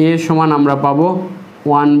 অর্থাৎ a সমান আমরা পাবো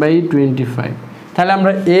 1/25। তাহলে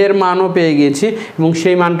আমরা এর মানও পেয়ে গেছি এবং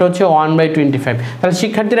সেই মানটা হচ্ছে 1/25। তাহলে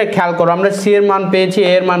শিক্ষার্থীরা খেয়াল করো, আমরা সি এর মান পেয়েছি,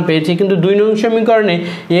 এ এর মান পেয়েছি, কিন্তু 2 নং সমীকরণে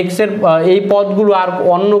এক্স এর এই পদগুলো আর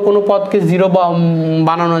অন্য কোনো পদকে 0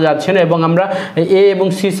 বানানো যাচ্ছে না এবং আমরা এ এবং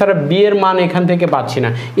সি ছাড়া বি এর মান এখান থেকে পাচ্ছি না।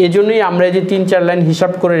 এজন্যই আমরা এই যে 3-4 লাইন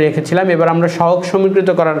হিসাব করে রেখেছিলাম। এবার আমরা সহগ সমীকৃত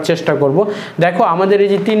করার চেষ্টা করব। দেখো আমাদের এই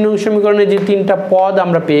যে 3 নং সমীকরণে যে 3টা পদ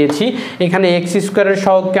আমরা পেয়েছি, এখানে x স্কয়ারের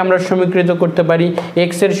সহগকে আমরা সমীকৃত করতে পারি,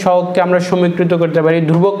 x এর সহগকে আমরা সমীকৃত করতে পারি,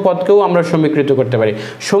 ধ্রুবক পদকেও আমরা সমীকৃত করতে পারি।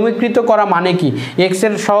 সমীকৃত করা মানে কি? x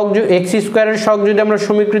এর সহগ, x স্কয়ারের সহগ যদি আমরা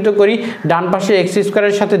সমীকৃত করি, ডান পাশে x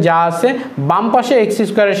স্কয়ারের সাথে যা আছে বাম পাশে x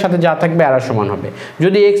স্কয়ারের সাথে যা থাকবে এরা সমান হবে।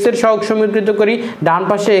 যদি x এর সহগ সমীকৃত করি, ডান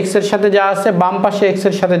পাশে x এর সাথে যা আছে বাম পাশে x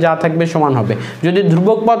এর সাথে যা থাকবে সমান হবে। যদি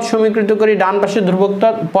ধ্রুবক পদ সমীকৃত করি, ডান পাশে ধ্রুবক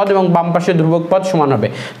পদ এবং বাম পাশে ধ্রুবক পদ সমান হবে।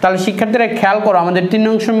 তাহলে শিক্ষার্থীরা খেয়াল করো, আমাদের 3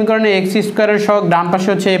 নং সমীকরণে x স্কয়ারের সহগ ডান পাশে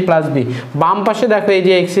হচ্ছে a প্লাস b, বাম পাশে দেখো এই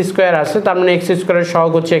যে x স্কয়ার আছে, তার মানে x স্কয়ারের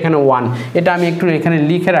সহগ হচ্ছে এখানে 1। এটা আমি একটু এখানে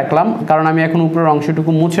লিখে রাখলাম কারণ আমি এখন উপরের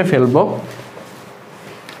অংশটুকু মুছে ফেলবো।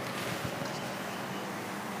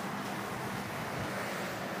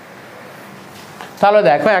 তাহলে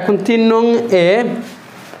দেখো এখন 3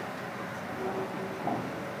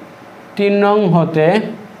 নং হতে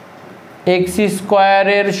x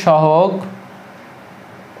স্কয়ারের সহগ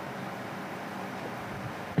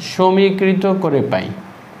সমীকৃত করে পাই।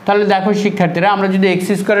 তাহলে দেখো শিক্ষার্থীরা, আমরা যদি x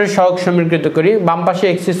স্কয়ারের সহগ সমীকৃত করি, বাম পাশে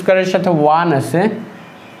x স্কয়ারের সাথে 1 আছে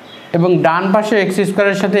এবং ডান পাশে x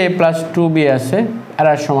স্কয়ারের সাথে a প্লাস 2b আছে,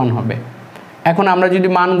 এরা সমান হবে। এখন আমরা যদি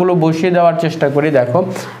মানগুলো বসিয়ে দেওয়ার চেষ্টা করি, দেখো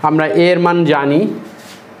আমরা a এর মান জানি,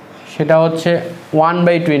 সেটা হচ্ছে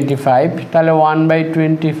 1/25, তাহলে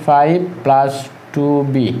 1/25 প্লাস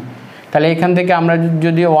 2b। তাহলে এখান থেকে আমরা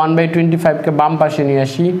যদি 1/25কে বাম পাশে নিয়ে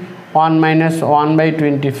আসি, 1 -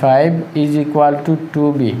 1/25 ইজ ইকুয়াল টু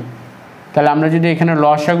 2b। তাহলে আমরা যদি এখানে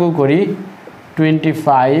লসাগু করি,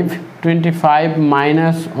 25 -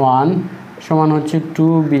 1 সমান হচ্ছে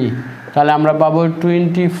 2b। তাহলে আমরা পাবো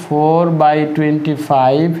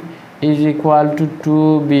 24/25 ইজ ইকুয়াল টু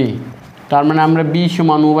 2b। তার মানে আমরা b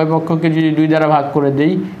সমান উভয় পক্ষকে যদি 2 দ্বারা ভাগ করে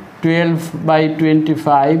দিই,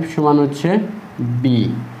 12/25 সমান হচ্ছে b।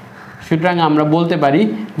 সুতরাং আমরা বলতে পারি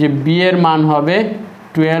যে b এর মান হবে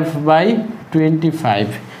 12/25।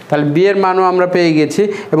 তাহলে বি এর মানও আমরা পেয়ে গেছি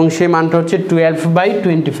এবং সেই মানটা হচ্ছে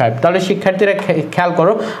 12/25। তাহলে শিক্ষার্থীরা খেয়াল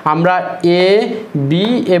করো, আমরা এ বি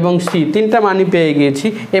এবং সি তিনটা মানই পেয়ে গিয়েছি।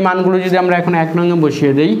 এই মানগুলো যদি আমরা এখন 1 নং এ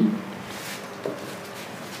বসিয়ে দেই,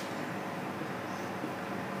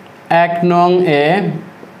 1 নং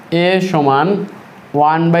এ সমান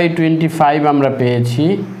 1/25 আমরা পেয়েছি,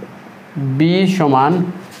 বি সমান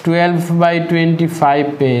 12/25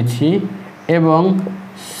 পেয়েছি এবং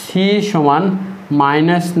সি সমান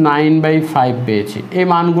 -9/5 পেয়েছি। এই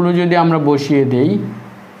মানগুলো যদি আমরা বসিয়ে দেই,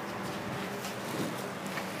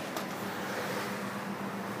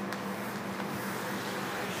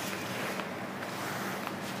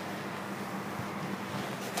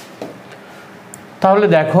 তাহলে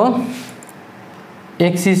দেখো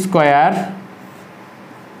x²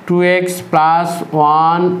 2x +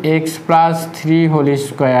 1x + 3 whole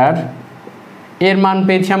square, এর মান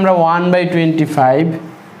পেয়েছি আমরা 1/25,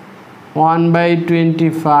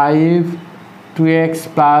 1/25 2x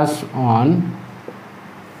 + 1।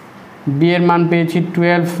 বি এর মান পেয়েছি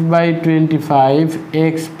 12/25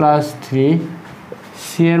 x + 3।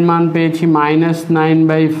 সি এর মান পেয়েছি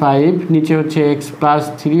 -9/5, নিচে হচ্ছে x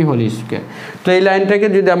 + 3 হোল স্কয়ার। তো এই লাইনটাকে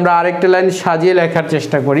যদি আমরা আরেকটা লাইন সাজিয়ে লেখার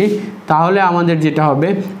চেষ্টা করি, তাহলে আমাদের যেটা হবে,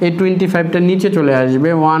 এই 25টা নিচে চলে আসবে,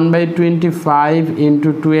 1/25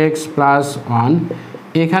 × 2x + 1।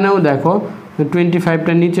 এখানেও দেখো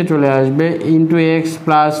 25টা নিচে চলে আসবে, x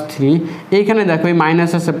 + 3। এইখানে দেখো এই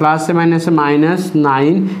মাইনাস আছে, প্লাসে মাইনাসে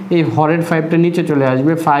 -9, এই হরের 5টা নিচে চলে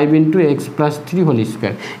আসবে, 5 × x + 3 হোল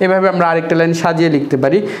স্কয়ার। এভাবে আমরা আরেকটা লাইন সাজিয়ে লিখতে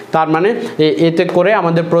পারি। তার মানে এতে করে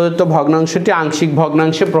আমাদের প্রদত্ত ভগ্নাংশটি আংশিক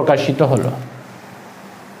ভগ্নাংশে প্রকাশিত হলো।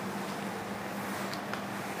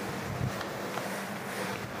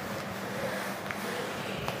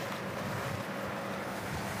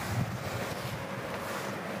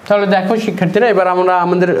 তাহলে দেখো শিক্ষার্থীরা, এবার আমরা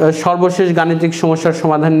আমাদের সর্বশেষ গাণিতিক সমস্যার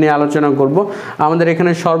সমাধান নিয়ে আলোচনা করব। আমাদের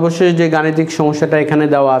এখানে সর্বশেষ যে গাণিতিক সমস্যাটা এখানে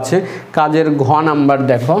দেওয়া আছে, কাজের ঘ নাম্বার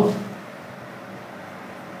দেখো,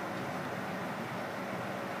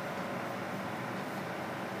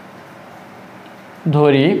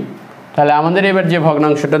 ধরি। তাহলে আমাদের এবার যে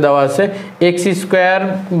ভগ্নাংশটা দেওয়া আছে, x² /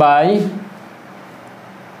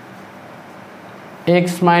 x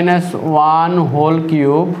 - 1 whole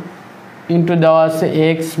cube into দেওয়া আছে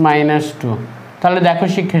x - 2। তাহলে দেখো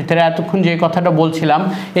শিক্ষার্থীরা, এতক্ষণ যে কথাটা বলছিলাম,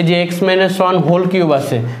 এই যে x - 1 হোল কিউব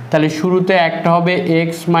আছে, তাহলে শুরুতে একটা হবে x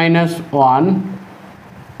 - 1,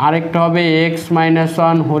 আরেকটা হবে x -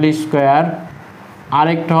 1 হোল স্কয়ার,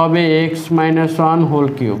 আরেকটা হবে x - 1 হোল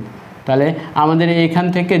কিউব। তাহলে আমাদের এইখান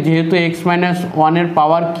থেকে যেহেতু x - 1 এর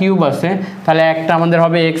পাওয়ার কিউব আছে, তাহলে একটা আমাদের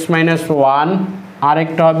হবে x - 1,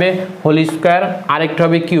 আরেকটা হবে হোল স্কয়ার, আরেকটা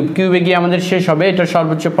হবে কিউব। কিউবে গিয়ে আমাদের শেষ হবে, এটা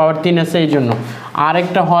সর্বোচ্চ পাওয়ার 3 আছে এই জন্য।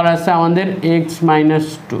 আরেকটা হর আছে আমাদের x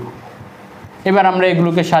 - 2। এবার আমরা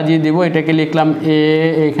এগুলোকে সাজিয়ে দেব। এটাকে লিখলাম a,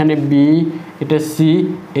 এখানে b, এটা c,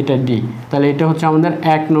 এটা d। তাহলে এটা হচ্ছে আমাদের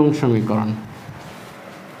 1 নং সমীকরণ।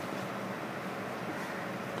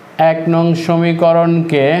 1 নং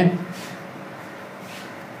সমীকরণকে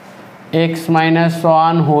x -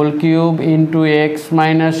 1 whole cube into x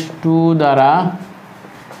 - 2 দ্বারা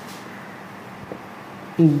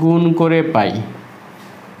গুণ করে পাই।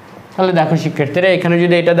 তাহলে দেখো শিক্ষার্থীরা, এখানে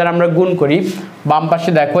যদি এটা দ্বারা আমরা গুণ করি, বাম পাশে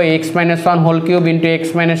দেখো x - 1 whole cube into x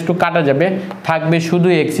 - 2 কাটা যাবে, থাকবে শুধু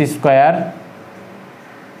x²।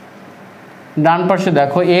 ডান পাশে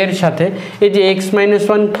দেখো এর সাথে এই যে x -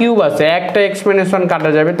 1 কিউব আছে, একটা x - 1 কাটা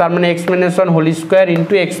যাবে, তার মানে x - 1 whole square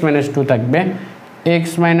into x - 2 থাকবে, x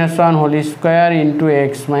 - 1 whole square into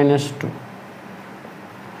x - 2।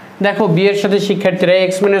 দেখো বি এর সাথে শিক্ষার্থীরা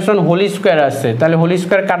x - 1 হোল স্কয়ার আছে, তাহলে হোল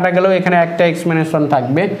স্কয়ার কাটা গেলেও এখানে একটা x - 1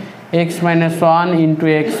 থাকবে, x - 1 ইন্টু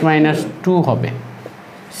x - 2 হবে।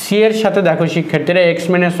 সি এর সাথে দেখো শিক্ষার্থীরা x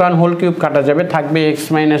 - 1 হোল কিউব কাটা যাবে, থাকবে x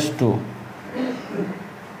 - 2।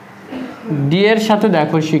 ডি এর সাথে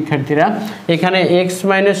দেখো শিক্ষার্থীরা, এখানে x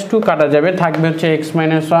 - 2 কাটা যাবে, থাকবে হচ্ছে x -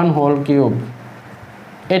 1 হোল কিউব।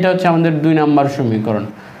 এটা হচ্ছে আমাদের 2 নম্বর সমীকরণ।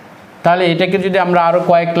 তাহলে এটাকে যদি আমরা আরও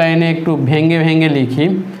কয়েক লাইনে একটু ভেঙে ভেঙে লিখি,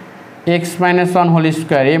 x - 1 whole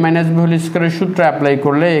square, a - b whole স্কয়ারের সূত্র অ্যাপ্লাই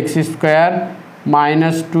করলে x²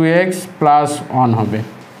 - 2x + 1 হবে,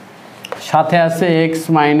 সাথে আছে x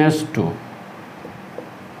 - 2।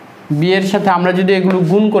 বি এর সাথে আমরা যদি এগুলো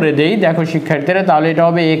গুণ করে দেই দেখো শিক্ষার্থীরা, তাহলে এটা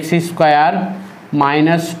হবে x² -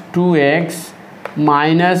 2x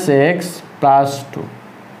 - x + 2।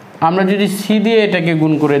 আমরা যদি সি দিয়ে এটাকে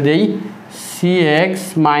গুণ করে দেই, cx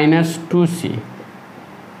 - 2c।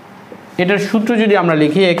 এটার সূত্র যদি আমরা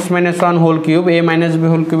লিখি, x - 1 whole cube, a - b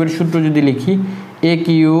whole কিউবের সূত্র যদি লিখি, a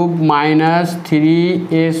cube -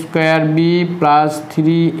 3a² b +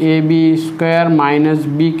 3ab²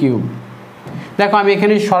 - b cube. দেখো আমি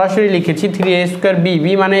এখানে সরাসরি লিখেছি 3a² b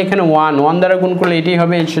মানে এখানে 1 দ্বারা গুণ করলে এটাই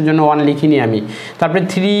হবে, সেজন্য 1 লিখিনি আমি। তারপরে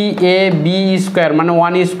 3ab² মানে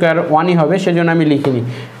 1ই হবে, সেজন্য আমি লিখিনি।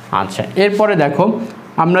 আচ্ছা, এরপরে দেখো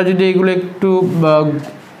আমরা যদি এগুলো একটু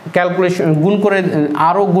ক্যালকুলেশন গুণ করে,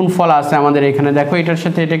 আরও গুণফল আছে আমাদের এখানে। দেখো এটার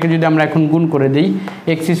সাথে এটাকে যদি আমরা এখন গুণ করে দিই,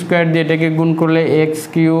 x² দিয়ে এটাকে গুণ করলে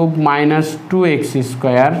x³ -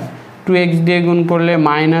 2x², 2x দিয়ে গুণ করলে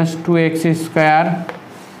 -2x²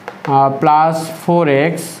 প্লাস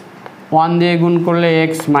 4x, 1 দিয়ে গুণ করলে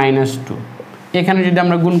x - 2। এখানে যদি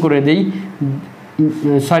আমরা গুণ করে দিই,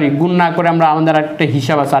 সরি গুণ না করে আমরা আমাদের একটা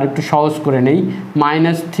হিসাব আছে, আর একটু সহজ করে নেই,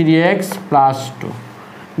 -3x + 2।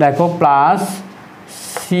 দেখো প্লাস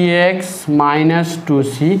cx -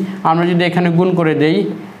 2c, আমরা যদি এখানে গুণ করে দেই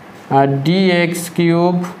dx³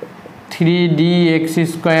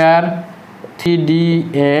 3dx²,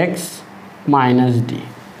 3dx - d।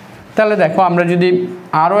 তাহলে দেখো আমরা যদি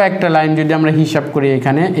আরও একটা লাইন যদি আমরা হিসাব করি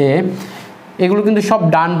এখানে এগুলো কিন্তু সব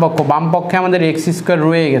ডান পক্ষ, বাম পক্ষে আমাদের x²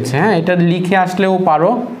 রয়ে গেছে। হ্যাঁ, এটা লিখে আসলেও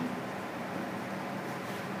পারো,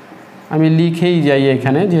 আমি লিখেই যাই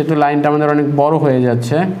এখানে, যেহেতু লাইনটা আমাদের অনেক বড় হয়ে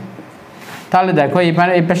যাচ্ছে। তাহলে দেখো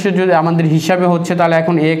এবারে এই পাশে যদি আমাদের হিসাবে হচ্ছে, তাহলে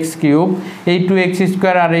এখন x³ এই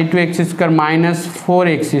 2x² আর এই 2x²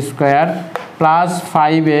 -4x² প্লাস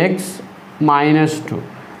 5x - 2,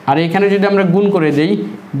 আর এখানে যদি আমরা গুণ করে দেই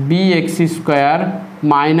bx²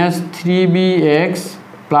 -3bx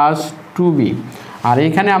 + 2b, আর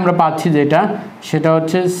এখানে আমরা পাচ্ছি যেটা, সেটা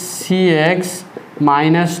হচ্ছে cx -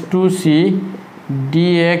 2c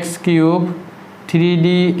dx³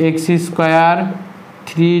 3dx²,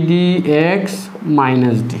 3dx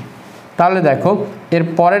 - d। তাহলে দেখো এর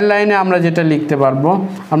পরের লাইনে আমরা যেটা লিখতে পারবো,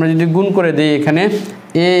 আমরা যদি গুণ করে দিই এখানে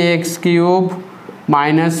ax³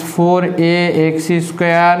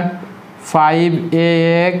 -4ax²,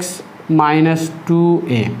 5ax -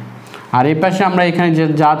 2a, আর এই পাশে আমরা এখানে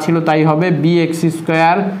যা ছিল তাই হবে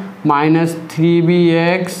bx²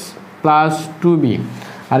 -3bx + 2b,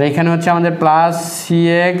 আর এখানে হচ্ছে আমাদের plus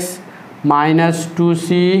cx - 2c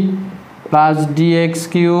plus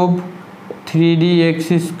dx³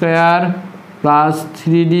 3dx² plus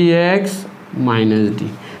 3dx - d।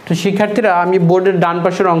 তো শিক্ষার্থীরা, আমি বোর্ডের ডান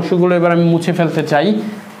পাশের অংশগুলো এবার আমি মুছে ফেলতে চাই।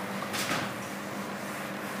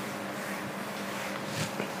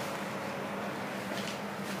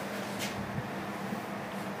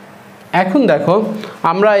 এখন দেখো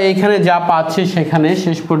আমরা এইখানে যা পাচ্ছি সেখানে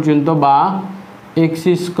শেষ পর্যন্ত, বা x²,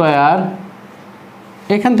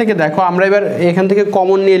 এখান থেকে দেখো আমরা এবার এখান থেকে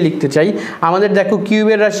কমন নিয়ে লিখতে চাই। আমাদের দেখো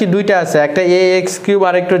কিউবের রাশি দুইটা আছে, একটা ax³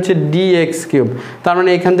 আর একটা হচ্ছে dx³, তার মানে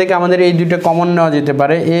এখান থেকে আমাদের এই দুইটা কমন নেওয়া যেতে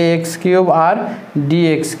পারে, ax³ আর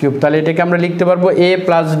dx³। তাহলে এটাকে আমরা লিখতে পারবো a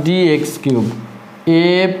 + dx³, a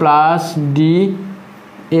 +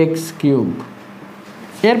 dx³।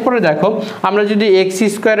 এরপরে দেখো আমরা যদি x²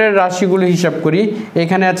 এর রাশিগুলো হিসাব করি,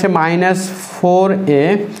 এখানে আছে -4a,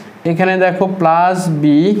 এখানে দেখো প্লাস b,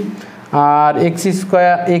 আর x²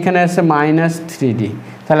 এখানে আছে -3d।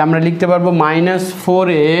 তাহলে আমরা লিখতে পারবো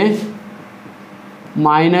 -4a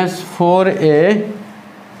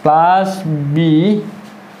plus b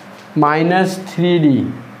 -3d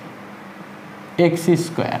x²।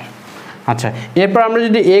 আচ্ছা, এরপর আমরা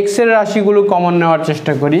যদি x এর রাশিগুলো কমন নেওয়ার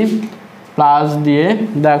চেষ্টা করি প্লাস দিয়ে,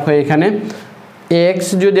 দেখো এখানে x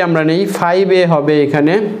যদি আমরা নেই 5a হবে,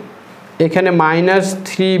 এখানে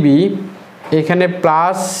 -3b, এখানে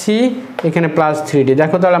প্লাস c, এখানে প্লাস 3d।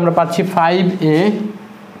 দেখো তাহলে আমরা পাচ্ছি 5a,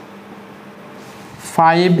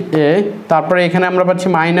 তারপরে এখানে আমরা পাচ্ছি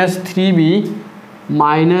 -3b,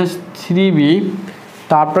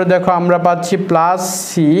 তারপরে দেখো আমরা পাচ্ছি প্লাস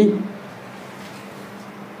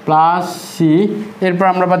c, এরপর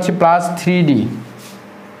আমরা পাচ্ছি প্লাস 3d।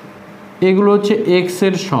 এগুলো হচ্ছে x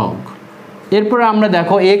এর সহগ। এরপরে আমরা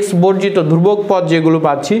দেখো x বর্জিত ধ্রুবক পদ যেগুলো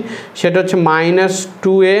পাচ্ছি, সেটা হচ্ছে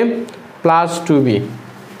 -2a প্লাস 2b।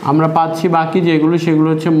 আমরা পাচ্ছি বাকি যেগুলো, সেগুলো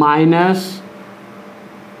হচ্ছে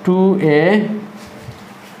 -2a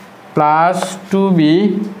প্লাস 2b,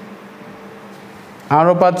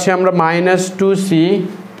 আরও পাচ্ছি আমরা -2c,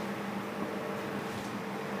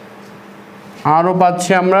 আরও পাচ্ছি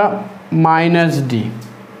আমরা -d।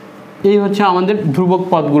 এই হচ্ছে আমাদের ধ্রুবক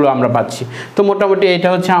পদগুলো আমরা পাচ্ছি। তো মোটামুটি এটা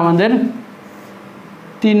হচ্ছে আমাদের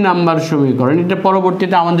 3 নাম্বার সমীকরণ। এটা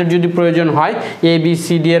পরবর্তীতে আমাদের যদি প্রয়োজন হয় a b c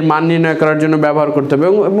d এর মান নির্ণয় করার জন্য ব্যবহার করতে হবে,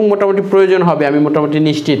 এবং মোটামুটি প্রয়োজন হবে, আমি মোটামুটি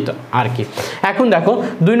নিশ্চিত আর কি। এখন দেখো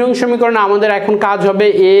 2 নং সমীকরণে আমাদের এখন কাজ হবে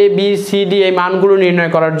a b c d এই মানগুলো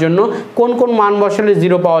নির্ণয় করার জন্য কোন কোন মান বসালে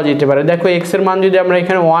 0 পাওয়া যেতে পারে। দেখো x এর মান যদি আমরা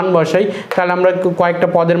এখানে 1 বসাই, তাহলে আমরা কয়েকটা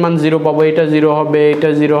পদের মান 0 পাবো, এটা 0 হবে, এটা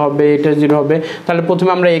 0 হবে, এটা 0 হবে। তাহলে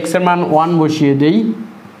প্রথমে আমরা x এর মান 1 বসিয়ে দেই,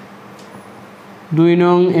 2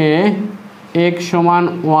 নং a x সমান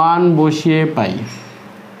 1 বসিয়ে পাই।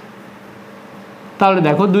 তাহলে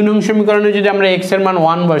দেখো 2 নং সমীকরণে যদি আমরা x এর মান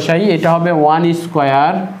 1 বসাই, এটা হবে 1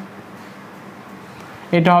 স্কয়ার,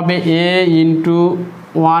 এটা হবে a into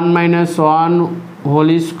 1 minus 1 whole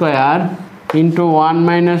square into 1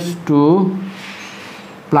 minus 2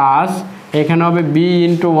 plus এখানে হবে b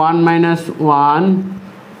into 1 minus 1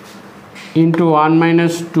 into 1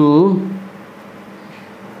 minus 2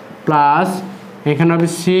 plus এখানে হবে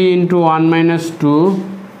c ইন্টু 1 মাইনাস 2,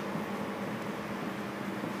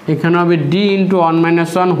 এখানে হবে d into 1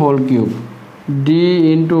 minus 1 whole cube, d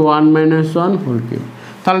into 1 minus 1 whole cube.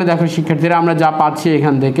 তাহলে দেখো শিক্ষার্থীরা আমরা যা পাচ্ছি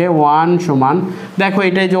এখান থেকে 1 সমান, দেখো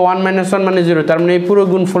এটাই যে 1 মাইনাস 1 মানে 0, তার মানে এই পুরো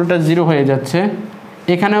গুণফলটা 0 হয়ে যাচ্ছে।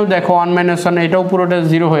 এখানেও দেখো 1 মাইনাস 1, এটাও পুরোটা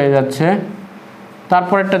 0 হয়ে যাচ্ছে।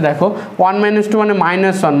 তারপরেরটা দেখো 1 মাইনাস 2 মানে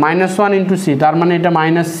মাইনাস 1 ইন্টু সি, তার মানে এটা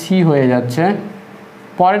মাইনাস সি হয়ে যাচ্ছে।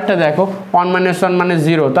 পরেরটা দেখো 1 মাইনাস 1 মানে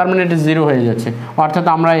 0, তার মানে এটা 0 হয়ে যাচ্ছে। অর্থাৎ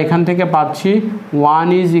আমরা এখান থেকে পাচ্ছি 1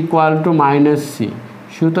 is equal to minus C,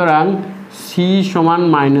 সুতরাং সি সমান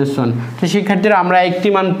 -1। তো শিক্ষার্থীরা আমরা একটি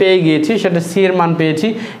মান পেয়ে গিয়েছি, সেটা সি এর মান পেয়েছি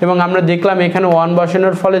এবং আমরা দেখলাম এখানে 1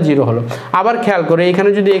 বসানোর ফলে 0 হলো। আবার খেয়াল করে এখানে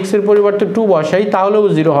যদি x এর পরিবর্তে 2 বসাই তাহলেও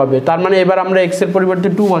 0 হবে। তার মানে এবার আমরা x এর পরিবর্তে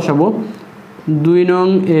 2 বসাবো। 2 নং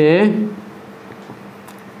এ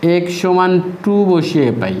x সমান 2 বসিয়ে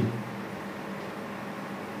পাই।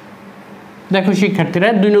 দেখো শিক্ষার্থীরা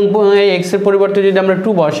 2 নং x এর পরিবর্তে যদি আমরা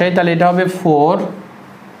 2 বসাই তাহলে এটা হবে 4,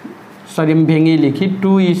 সরি আমি ভেঙেই লিখি,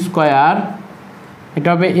 2 স্কয়ার, এটা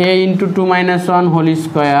হবে a into 2 minus 1 whole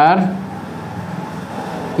square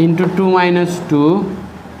into 2 minus 2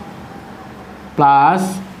 plus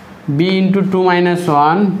b into 2 minus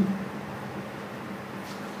 1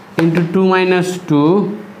 into 2 minus 2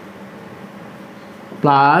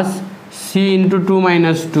 plus c into 2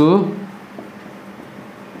 minus 2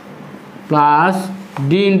 plus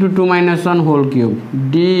d into 2 minus 1 whole cube,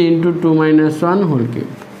 d into 2 minus 1 whole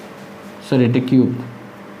cube, sorry এটা cube.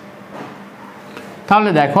 তাহলে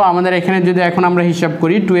দেখো আমাদের এখানে যদি এখন আমরা হিসাব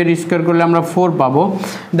করি 2 এর স্কয়ার করলে আমরা 4 পাবো।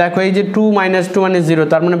 দেখো এই যে 2 মাইনাস 2 মানে 0,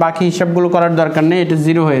 তার মানে বাকি হিসাবগুলো করার দরকার নেই, এটা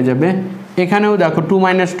 0 হয়ে যাবে। এখানেও দেখো 2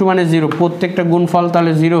 মাইনাস 2 মানে 0, প্রত্যেকটা গুণফল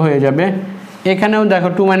তাহলে 0 হয়ে যাবে। এখানেও দেখো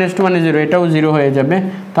 2 মাইনাস 2 মানে 0, এটাও 0 হয়ে যাবে।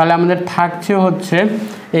 তাহলে আমাদের থাকছে হচ্ছে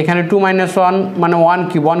এখানে 2 মাইনাস 1 মানে 1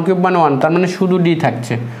 কিউব, 1 কিউব মানে 1, তার মানে শুধু d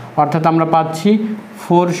থাকছে। অর্থাৎ আমরা পাচ্ছি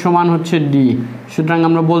 4 সমান হচ্ছে d। সুতরাং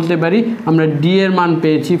আমরা বলতে পারি আমরা d এর মান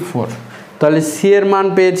পেয়েছি 4। তাহলে c এর মান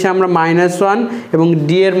পেয়েছি আমরা -1 এবং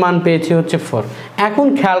d এর মান পেয়েছি হচ্ছে 4। এখন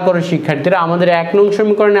খেয়াল করো শিক্ষার্থীরা আমাদের 1 নং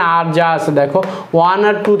সমীকরণে আর যা আছে দেখো 1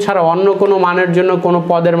 আর 2 ছাড়া অন্য কোনো মানের জন্য কোনো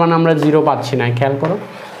পদের মান আমরা 0 পাচ্ছি না, খেয়াল করো।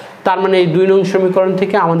 তার মানে এই 2 নং সমীকরণ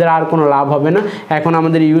থেকে আমাদের আর কোনো লাভ হবে না। এখন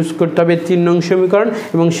আমাদের ইউজ করতে হবে 3 নং সমীকরণ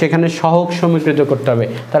এবং সেখানে সহগ সমীকৃত করতে হবে।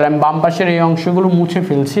 তাহলে আমি বাম পাশের এই অংশগুলো মুছে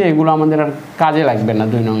ফেলছি, এগুলো আমাদের আর কাজে লাগবে না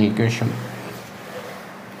 2 নং ইকুয়েশন।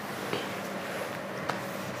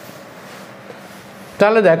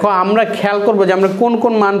 তাহলে দেখো আমরা খেয়াল করব যে আমরা কোন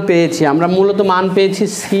কোন মান পেয়েছি। আমরা মূলত মান পেয়েছি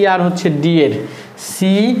সি আর হচ্ছে ডি এর,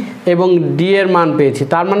 সি এবং ডি এর মান পেয়েছি।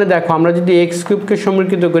 তার মানে দেখো আমরা যদি এক্স কিউবকে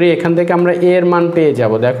সমীকৃত করি এখান থেকে আমরা এ এর মান পেয়ে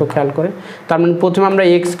যাব। দেখো খেয়াল করে, তার মানে প্রথমে আমরা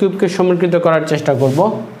এক্স কিউবকে সমীকৃত করার চেষ্টা করব।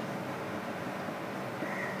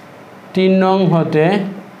 3 নং হতে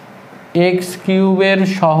এক্স কিউবের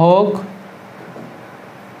সহগ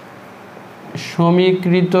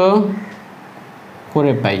সমীকৃত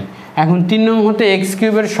করে পাই। এখন 3 নং হতে এক্স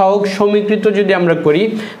কিউবের সহগ সমীকৃত যদি আমরা করি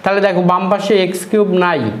তাহলে দেখো বাম পাশে এক্স কিউব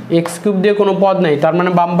নাই, এক্স কিউব দিয়ে কোনো পদ নাই, তার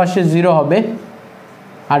মানে বাম পাশে 0 হবে।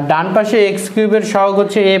 আর ডান পাশে এক্স কিউবের সহগ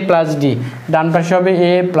হচ্ছে এ প্লাস ডি, ডান পাশে হবে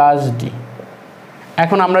এ প্লাস ডি।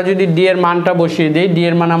 এখন আমরা যদি ডি এর মানটা বসিয়ে দিই, ডি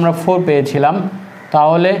এর মান আমরা 4 পেয়েছিলাম,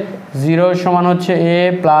 তাহলে 0 সমান হচ্ছে এ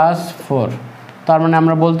প্লাস 4। তার মানে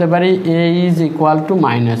আমরা বলতে পারি a ইজ ইকুয়াল টু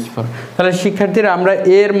 -4। তাহলে শিক্ষার্থীরা আমরা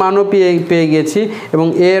a এর মানও পেয়ে গেছি এবং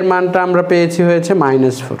a এর মানটা আমরা পেয়েছি হয়েছে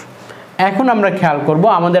 -4। এখন আমরা খেয়াল করব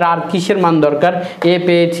আমাদের আর কিসের মান দরকার। a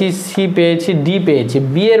পেয়েছি, c পেয়েছি, d পেয়েছি,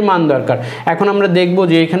 b এর মান দরকার। এখন আমরা দেখব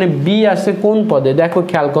যে এখানে b আছে কোন পদে। দেখো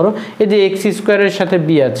খেয়াল করো, এই যে x স্কয়ারের সাথে b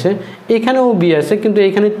আছে, এখানেও b আছে, কিন্তু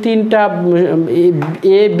এখানে 3টা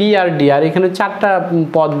a b আর d, আর এখানে 4টা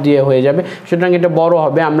পদ দিয়ে হয়ে যাবে, সুতরাং এটা বড়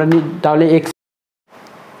হবে। আমরা তাহলে x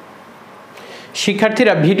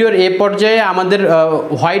শিক্ষার্থীরা ভিডিওর এ পর্যায়ে আমাদের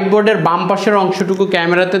হোয়াইট বোর্ডের বাম পাশের অংশটুকু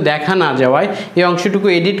ক্যামেরাতে দেখা না যাওয়ায় এই অংশটুকু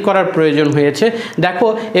এডিট করার প্রয়োজন হয়েছে। দেখো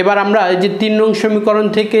এবার আমরা এই যে 3 নং সমীকরণ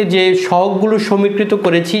থেকে যে সহগগুলো সমীকৃত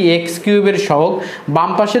করেছি এক্স কিউবের সহগ,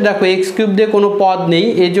 বাম পাশে দেখো এক্স কিউব দিয়ে কোনো পদ নেই,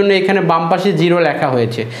 এই জন্য এখানে বাম পাশে 0 লেখা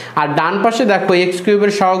হয়েছে। আর ডান পাশে দেখো এক্স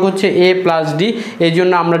কিউবের সহগ হচ্ছে a প্লাস ডি, এই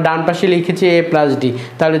জন্য আমরা ডান পাশে লিখেছি a প্লাস ডি।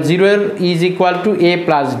 তাহলে 0 is equal to a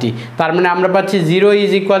plus D, তার মানে আমরা পাচ্ছি 0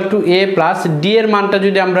 is equal to a plus D এর মানটা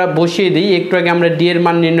যদি আমরা বসিয়ে দিই, একটু আগে আমরা ডি এর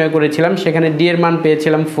মান নির্ণয় করেছিলাম, সেখানে ডি এর মান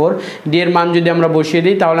পেয়েছিলাম 4, ডি এর মান যদি আমরা বসিয়ে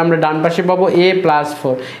দিই তাহলে আমরা ডান পাশে পাবো a প্লাস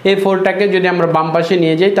 4, এই 4টাকে যদি আমরা বাম পাশে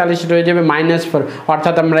নিয়ে যাই তাহলে সেটা হয়ে যাবে -4,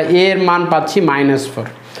 অর্থাৎ আমরা a এর মান পাচ্ছি -4।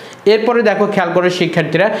 এরপরে দেখো খেয়াল করে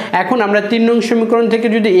শিক্ষার্থীরা, এখন আমরা 3 নং সমীকরণ থেকে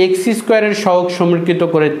যদি এক্স স্কোয়ারের সহগ সমীকৃত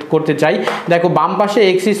করতে চাই, দেখো বাম পাশে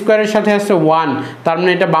এক্স স্কোয়ারের সাথে আছে 1, তার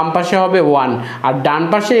মানে এটা বাম পাশে হবে 1, আর ডান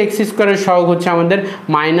পাশে এক্স স্কোয়ারের সহগ হচ্ছে আমাদের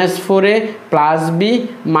 -4a প্লাস বি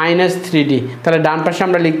 -3d, তাহলে ডান পাশে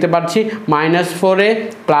আমরা লিখতে পারছি -4a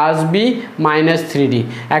প্লাস বি -3d।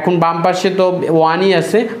 এখন বাম পাশে তো 1ই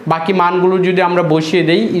আছে, বাকি মানগুলো যদি আমরা বসিয়ে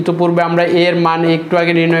দিই, ইতোপূর্বে আমরা a এর মান একটু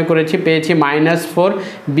আগে নির্ণয় করেছি, পেয়েছি -4,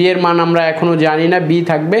 বি এর মান আমরা এখনো জানি না, বি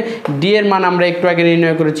থাকবে, ডি এর মান আমরা একটু আগে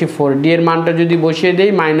নির্ণয় করেছি 4, ডি এর মানটা যদি বসিয়ে দেই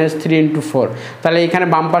 -3 × 4, তাহলে এখানে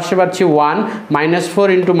বাম পাশে পাচ্ছি 1, -4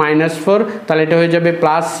 × -4, তাহলে এটা হয়ে যাবে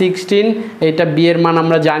 +16, এটা বি এর মান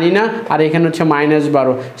আমরা জানি না, আর এখানে হচ্ছে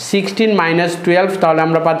 -12, 16 - 12, তাহলে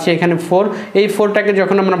আমরা পাচ্ছি এখানে 4, এই 4টাকে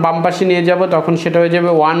যখন আমরা বাম পাশে নিয়ে যাব তখন সেটা হয়ে যাবে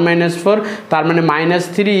 1 - 4, তার মানে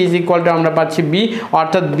 -3 ইজ ইকুয়াল টু আমরা পাচ্ছি বি,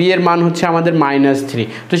 অর্থাৎ বি এর মান হচ্ছে আমাদের -3।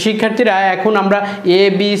 তো শিক্ষার্থীরা এখন আমরা এ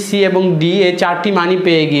বি সি এবং ডি এই 4টি মানই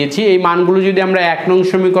পেয়ে গিয়েছি। এই মানগুলো যদি আমরা 1 নং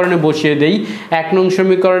সমীকরণে বসিয়ে দেই, 1 নং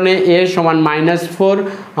সমীকরণে a সমান -4,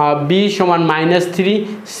 বি সমান -3,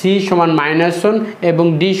 সি সমান -1 এবং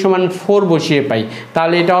ডি সমান 4 বসিয়ে পাই,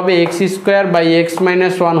 তাহলে এটা হবে x square by x -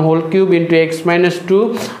 1 whole cube into x - 2,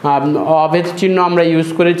 অভেদ চিহ্ন আমরা ইউজ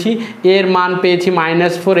করেছি, এর মান পেয়েছি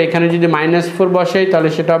 -4, এখানে যদি -4 বসাই তাহলে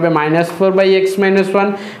সেটা হবে -4 বাই x - 1,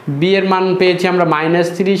 বি এর মান পেয়েছি আমরা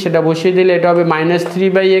 -3, সেটা বসিয়ে দিলে এটা হবে -3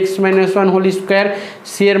 by x - 1 whole square,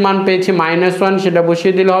 C এর মান পেয়েছি -1, সেটা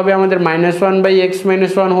বসিয়ে দিলে হবে আমাদের -1 by x -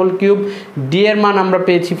 1 whole cube, D এর মান আমরা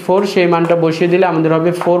পেয়েছি 4, সেই মানটা বসিয়ে দিলে আমাদের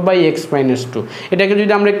হবে 4 বাই x - 2। এটাকে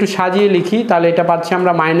যদি আমরা একটু সাজিয়ে লিখি তাহলে এটা পাচ্ছি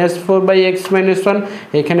আমরা -4 বাই x - 1,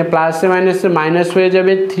 এখানে প্লাসে মাইনাসে মাইনাস হয়ে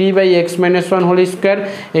যাবে 3 বাই x - 1 হোল স্কোয়ার,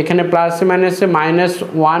 এখানে প্লাসে মাইনাসে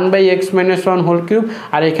 -1 বাই x - 1 হোল কিউব,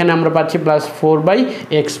 আর এখানে আমরা পাচ্ছি +4 বাই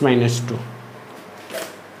x - 2।